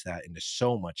and dice that into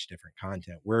so much different content.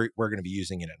 We're going to be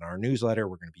using it in our newsletter.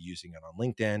 We're going to be using it on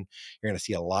LinkedIn. You're going to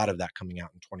see a lot of that coming out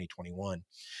in 2021.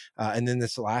 And then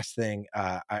this last thing,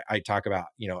 I talk about,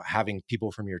 having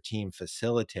people from your team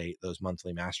facilitate those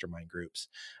monthly mastermind groups.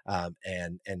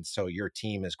 And so your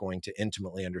team is going to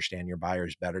intimately understand your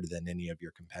buyers better than any of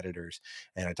your competitors.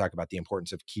 And I talk about the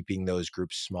importance of keeping those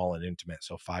groups small and intimate.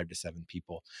 So 5 to 7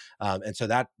 people. And so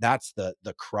that's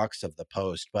the crux of the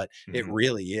post, but it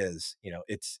really is,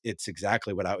 it's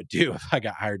exactly what I would do if I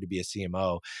got hired to be a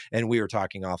CMO. And we were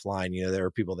talking offline, there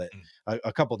were people that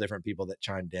a couple different people that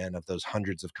chimed in of those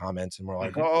hundreds of comments and were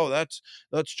like, oh, that's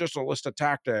just a list of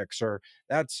tactics, or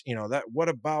that's, that, what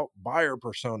about buyer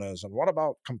personas, and what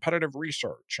about competitive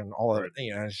research and all of it.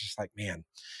 It's just like, man,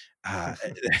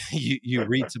 you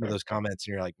read some of those comments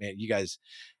and you're like, man, you guys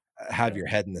have your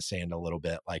head in the sand a little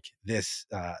bit. Like this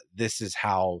is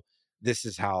how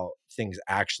things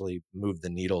actually move the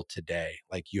needle today.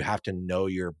 Like you have to know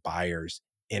your buyers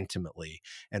intimately.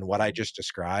 And what I just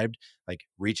described, like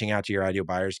reaching out to your ideal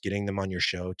buyers, getting them on your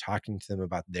show, talking to them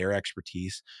about their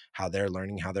expertise, how they're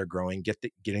learning, how they're growing,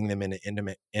 getting them into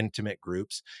intimate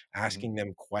groups, asking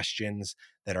them questions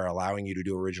that are allowing you to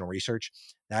do original research.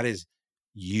 That is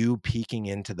you peeking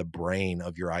into the brain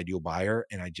of your ideal buyer.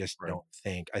 And I just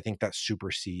I think that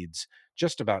supersedes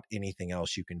just about anything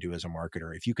else you can do as a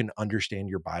marketer. If you can understand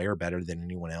your buyer better than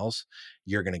anyone else,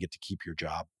 you're going to get to keep your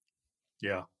job.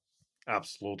 Yeah,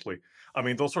 absolutely. I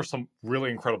mean, those are some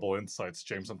really incredible insights,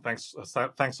 James. And thanks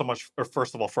so much,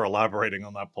 first of all, for elaborating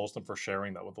on that post and for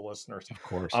sharing that with the listeners. Of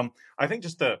course. I think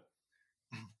just to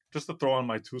throw on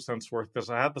my 2 cents worth, because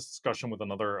I had this discussion with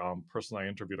another person I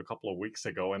interviewed a couple of weeks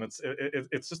ago, and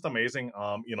it's just amazing,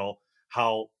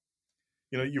 how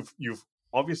you've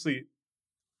obviously,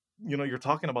 you're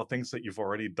talking about things that you've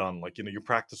already done, like you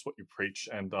practice what you preach,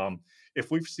 and if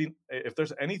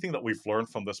there's anything that we've learned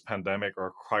from this pandemic or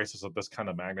a crisis of this kind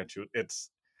of magnitude,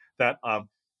 it's that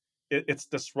it's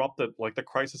disrupted, like the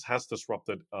crisis has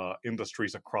disrupted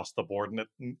industries across the board, and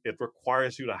it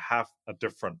requires you to have a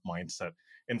different mindset.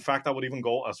 In fact, I would even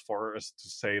go as far as to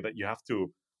say that you have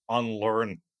to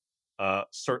unlearn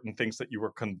certain things that you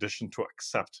were conditioned to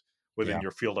accept within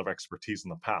your field of expertise in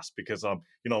the past, because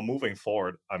moving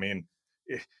forward, I mean,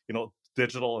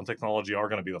 digital and technology are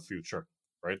going to be the future,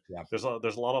 right? There's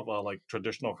a lot of like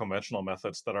traditional conventional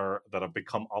methods that have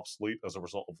become obsolete as a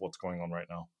result of what's going on right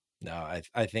now. No,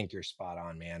 I think you're spot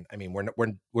on, man. I mean,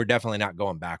 we're definitely not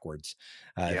going backwards.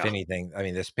 If anything, I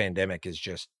mean, this pandemic is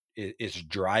just is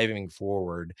driving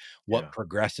forward what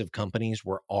progressive companies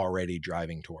were already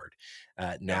driving toward.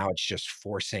 Now it's just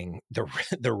forcing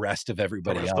the rest of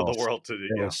everybody else of the world to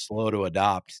was slow to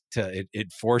adopt to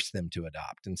it forced them to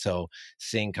adopt. And so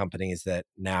seeing companies that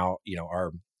now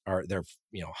are there,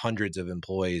 hundreds of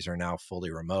employees are now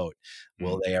fully remote.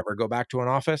 Will they ever go back to an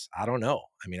office? I don't know.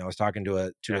 I mean, I was talking to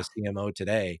a CMO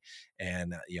today,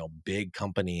 and big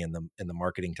company in the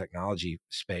marketing technology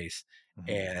space,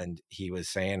 and he was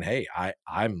saying, hey,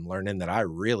 I'm learning that I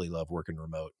really love working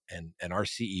remote, and our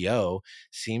CEO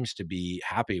seems to be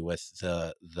happy with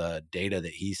the data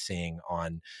that he's seeing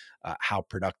on how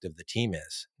productive the team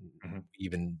is,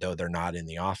 even though they're not in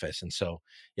the office. And so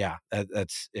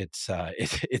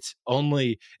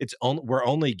we're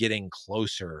only getting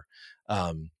closer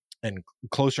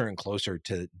and closer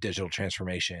to digital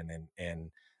transformation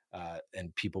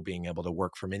and people being able to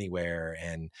work from anywhere.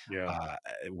 And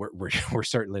we're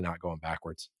certainly not going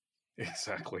backwards.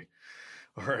 Exactly.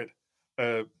 All right.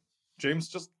 James,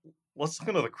 just let's look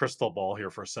into the crystal ball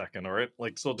here for a second. All right.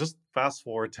 Like, so just fast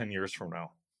forward 10 years from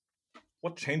now.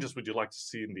 What changes would you like to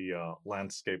see in the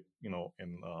landscape,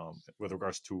 with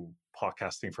regards to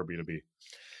podcasting for B2B?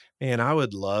 And I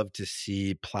would love to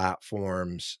see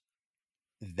platforms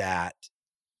that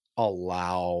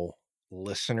allow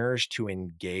listeners to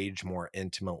engage more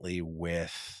intimately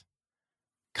with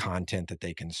content that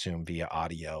they consume via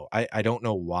audio. I don't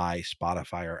know why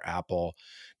Spotify or Apple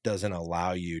doesn't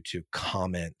allow you to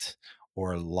comment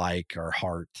or like or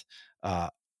heart uh,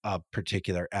 a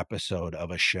particular episode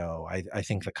of a show. I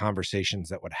think the conversations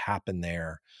that would happen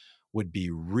there would be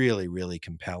really, really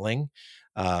compelling.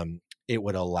 It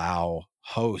would allow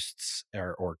hosts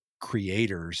or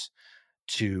creators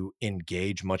to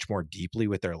engage much more deeply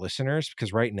with their listeners,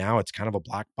 because right now it's kind of a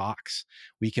black box.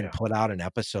 We can Yeah, put out an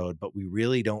episode, but we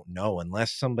really don't know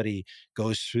unless somebody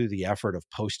goes through the effort of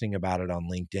posting about it on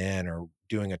LinkedIn or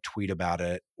doing a tweet about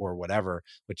it or whatever,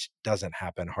 which doesn't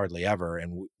happen hardly ever.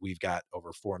 And we've got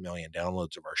over 4 million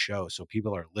downloads of our show. So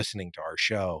people are listening to our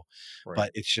show, right.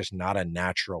 but it's just not a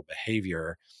natural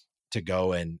behavior to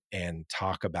go and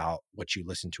talk about what you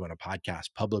listen to on a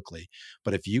podcast publicly.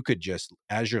 But if you could just,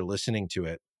 as you're listening to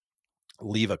it,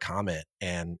 leave a comment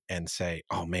and say,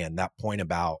 "Oh man, that point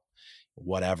about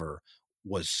whatever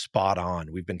was spot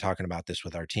on. We've been talking about this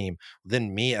with our team."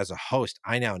 Then me as a host,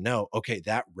 I now know, okay,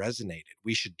 that resonated.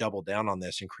 We should double down on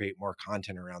this and create more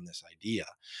content around this idea.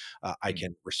 I Mm,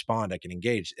 can respond, I can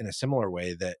engage in a similar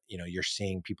way that, you're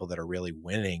seeing people that are really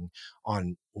winning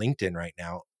on LinkedIn right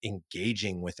now,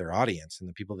 engaging with their audience, and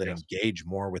the people that yes, engage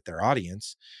more with their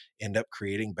audience end up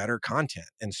creating better content.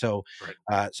 And so right.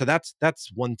 so that's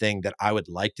one thing that I would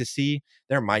like to see.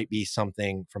 There might be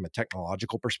something from a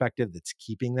technological perspective that's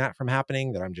keeping that from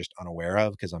happening that I'm just unaware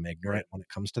of because I'm Right. ignorant when it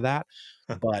comes to that.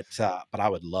 But I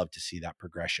would love to see that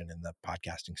progression in the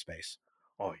podcasting space.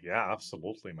 Oh yeah,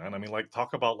 absolutely, man. I mean, like,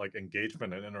 talk about like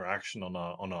engagement and interaction on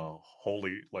a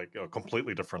wholly like a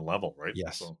completely different level, right?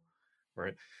 Yes. So,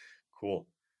 right, cool.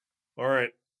 All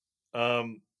right.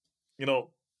 Um, you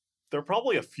know, there are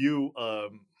probably a few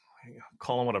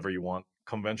call them whatever you want,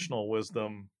 conventional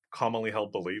wisdom, commonly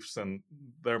held beliefs, and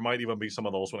there might even be some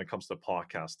of those when it comes to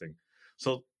podcasting.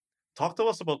 So, talk to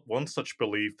us about one such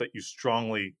belief that you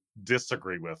strongly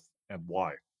disagree with and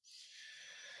why.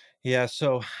 Yeah.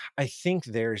 So I think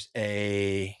there's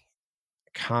a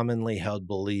commonly held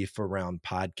belief around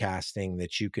podcasting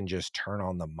that you can just turn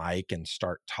on the mic and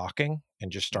start talking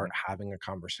and just start Mhm. having a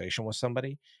conversation with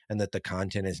somebody, and that the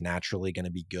content is naturally going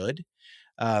to be good.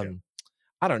 Yeah. Um,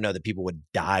 I don't know that people would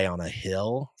die on a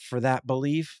hill for that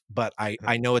belief, but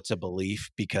I know it's a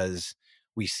belief because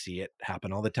we see it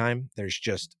happen all the time. There's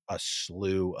just a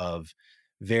slew of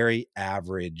very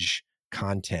average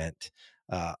content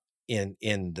uh, in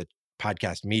the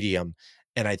podcast medium,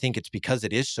 and I think it's because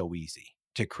it is so easy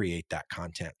to create that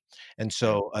content. And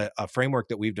Yeah. so a framework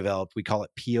that we've developed, we call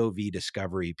it POV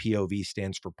discovery. POV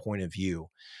stands for point of view.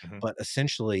 Mhm. But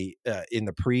essentially, in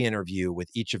the pre interview with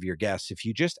each of your guests, if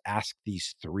you just ask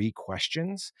these three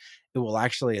questions, it will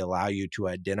actually allow you to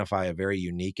identify a very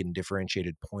unique and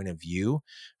differentiated point of view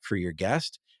for your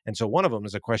guest. And so one of them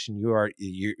is a question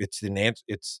it's the answer,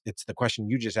 it's the question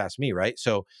you just asked me, right?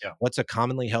 So Yeah. what's a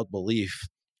commonly held belief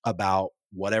about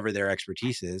whatever their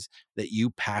expertise is that you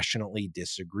passionately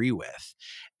disagree with?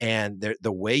 And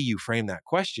the way you frame that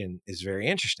question is very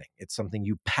interesting. It's something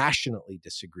you passionately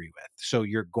disagree with. So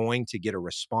you're going to get a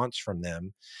response from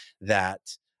them that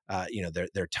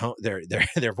their tone,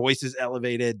 their voice is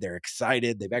elevated. They're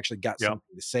excited. They've actually got Yeah.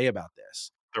 something to say about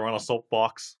this. They're on a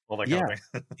soapbox, all that kind Yeah, of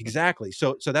thing. exactly.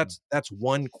 So Mm. that's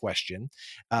one question,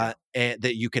 Yeah. and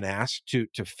that you can ask to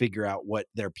figure out what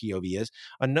their POV is.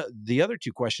 The other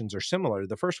two questions are similar.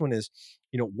 The first one is,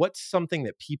 what's something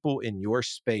that people in your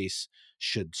space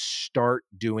should start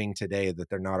doing today that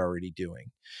they're not already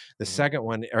doing? The Mhm. second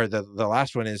one, or the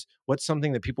last one, is what's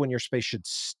something that people in your space should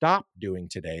stop doing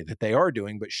today that they are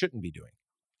doing but shouldn't be doing?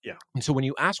 Yeah. And so when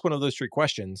you ask one of those three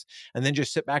questions and then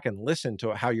just sit back and listen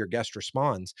to how your guest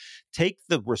responds, take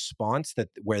the response that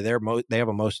where they have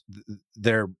a most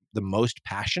they're the most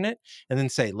passionate, and then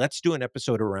say, let's do an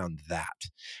episode around that.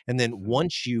 And then Mhm.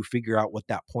 once you figure out what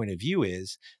that point of view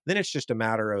is, then it's just a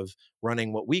matter of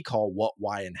running what we call what,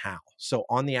 why, and how. So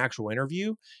on the actual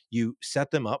interview, you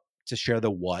set them up to share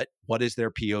the what is their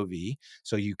POV,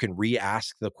 so you can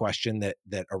re-ask the question that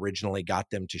originally got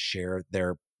them to share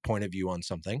their point of view on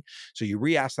something. So you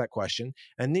re-ask that question,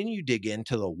 and then you dig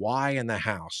into the why and the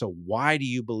how. So why do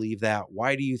you believe that?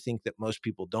 Why do you think that most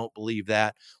people don't believe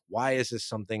that? Why is this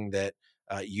something that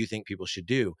you think people should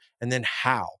do? And then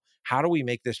how? how do we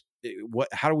make this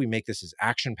how do we make this as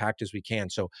action packed as we can?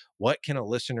 So what can a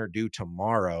listener do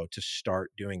tomorrow to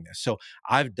start doing this? So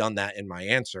I've done that in my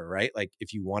answer, right? Like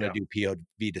if you want to Yeah. do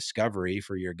POV discovery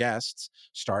for your guests,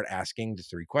 start asking the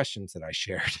 3 questions that I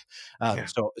shared. Yeah.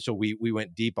 So we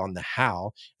went deep on the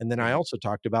how, and then I Mhm. also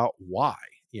talked about why.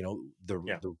 The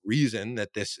Yeah. reason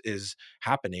that this is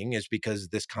happening is because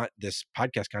this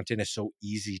podcast content is so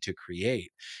easy to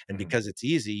create, and Mhm. because it's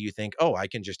easy, you think, oh, I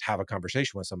can just have a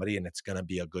conversation with somebody and it's going to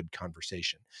be a good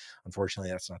conversation.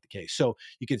 Unfortunately, that's not the case. So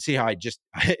you can see how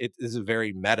it is a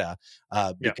very meta,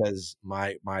 Yeah. because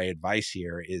my advice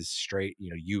here is straight.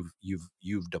 You've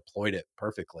deployed it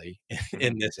perfectly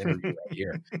in Mhm. this interview right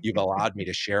here. You've allowed me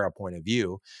to share a point of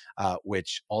view,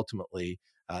 which ultimately,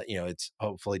 it's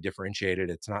hopefully differentiated.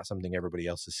 It's not something everybody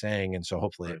else is saying. And so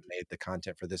hopefully it Right. made the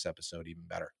content for this episode even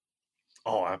better.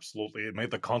 Oh, absolutely. It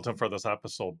made the content for this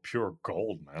episode pure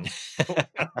gold, man.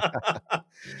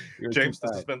 You're too James,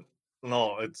 this has kind. been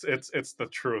no, it's the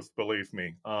truth, believe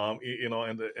me. And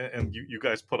you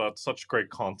guys put out such great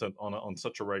content on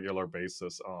such a regular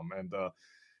basis.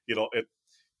 It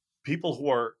people who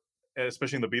are,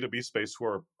 especially in the B2B space, who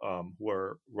are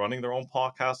running their own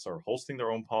podcasts or hosting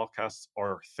their own podcasts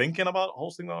or thinking about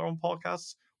hosting their own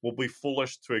podcasts will be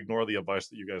foolish to ignore the advice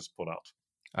that you guys put out.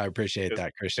 I appreciate Is that,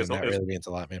 is Christian. That is really means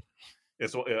a lot, man.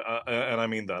 and I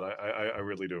mean that I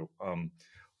really do.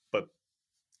 But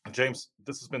James,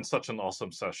 this has been such an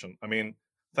awesome session. I mean,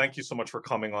 thank you so much for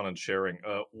coming on and sharing.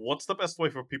 What's the best way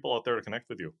for people out there to connect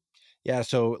with you? Yeah.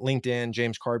 So LinkedIn,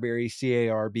 James Carbary,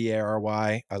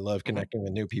 Carbary. I love Mhm. connecting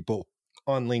with new people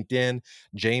on LinkedIn.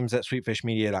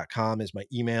 James@sweetfishmedia.com is my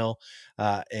email.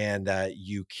 And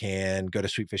you can go to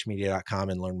sweetfishmedia.com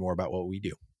and learn more about what we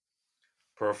do.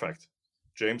 Perfect.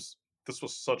 James, this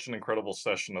was such an incredible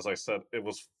session. As I said, it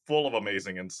was full of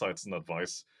amazing insights and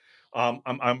advice.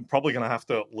 I'm probably going to have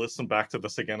to listen back to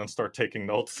this again and start taking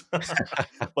notes.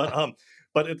 but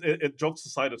jokes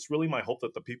aside, it's really my hope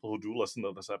that the people who do listen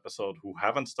to this episode who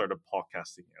haven't started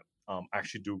podcasting yet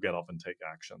actually do get up and take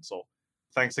action. So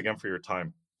thanks again for your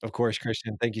time. Of course,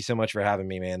 Christian. Thank you so much for having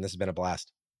me, man. This has been a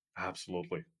blast.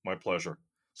 Absolutely. My pleasure.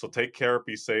 So take care,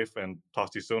 be safe, and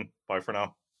talk to you soon. Bye for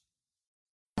now.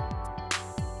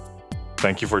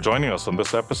 Thank you for joining us on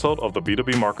this episode of the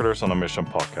B2B Marketers on a Mission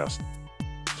podcast.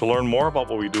 To learn more about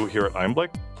what we do here at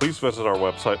Einblick, please visit our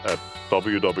website at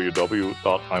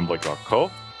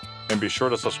www.einblick.co and be sure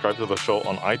to subscribe to the show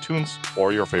on iTunes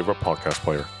or your favorite podcast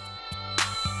player.